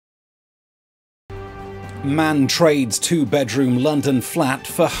Man trades two-bedroom London flat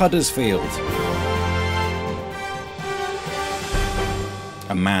for Huddersfield.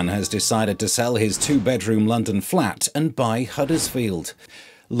 A man has decided to sell his two-bedroom London flat and buy Huddersfield.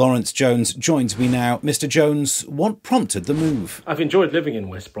 Lawrence Jones joins me now. Mr. Jones, what prompted the move? I've enjoyed living in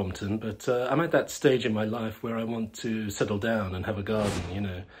West Brompton, but I'm at that stage in my life where I want to settle down and have a garden, you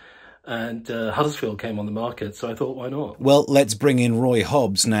know. And Huddersfield came on the market, so I thought, why not? Well, let's bring in Roy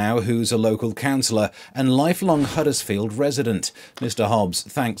Hobbs now, who's a local councillor and lifelong Huddersfield resident. Mr. Hobbs,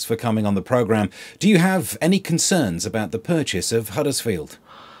 thanks for coming on the programme. Do you have any concerns about the purchase of Huddersfield?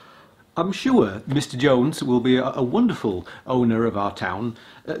 I'm sure Mr. Jones will be a wonderful owner of our town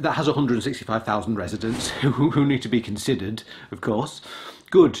that has 165,000 residents who need to be considered, of course.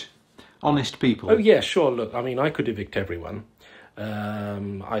 Good, honest people. Oh, yeah, sure. Look, I mean, I could evict everyone.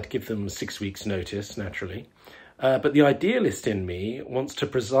 I'd give them 6 weeks' notice, naturally. But the idealist in me wants to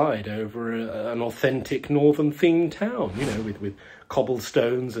preside over an authentic northern-themed town, you know, with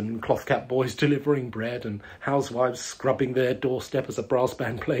cobblestones and cloth-cap boys delivering bread and housewives scrubbing their doorstep as a brass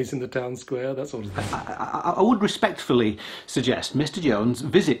band plays in the town square, that sort of thing. I would respectfully suggest Mr. Jones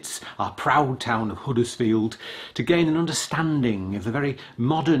visits our proud town of Huddersfield to gain an understanding of the very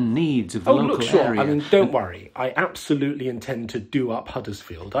modern needs of the local area. I mean, don't worry. I absolutely intend to do up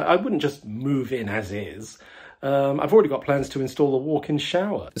Huddersfield. I wouldn't just move in as is. I've already got plans to install a walk-in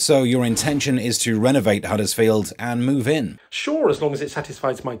shower. So your intention is to renovate Huddersfield and move in? Sure, as long as it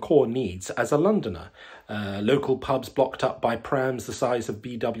satisfies my core needs as a Londoner. Local pubs blocked up by prams the size of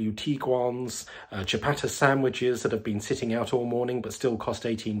BW Tiguan's, ciabatta sandwiches that have been sitting out all morning but still cost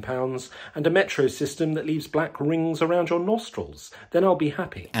 £18, and a metro system that leaves black rings around your nostrils. Then I'll be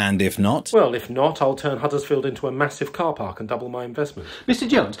happy. And if not? Well, if not, I'll turn Huddersfield into a massive car park and double my investment. Mr.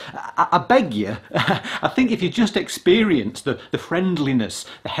 Jones, I beg you, I think if you just experience the friendliness,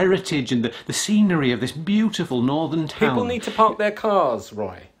 the heritage and the scenery of this beautiful northern town... People need to park their cars,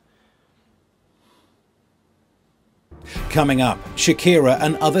 Roy. Coming up, Shakira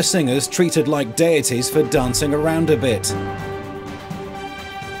and other singers treated like deities for dancing around a bit.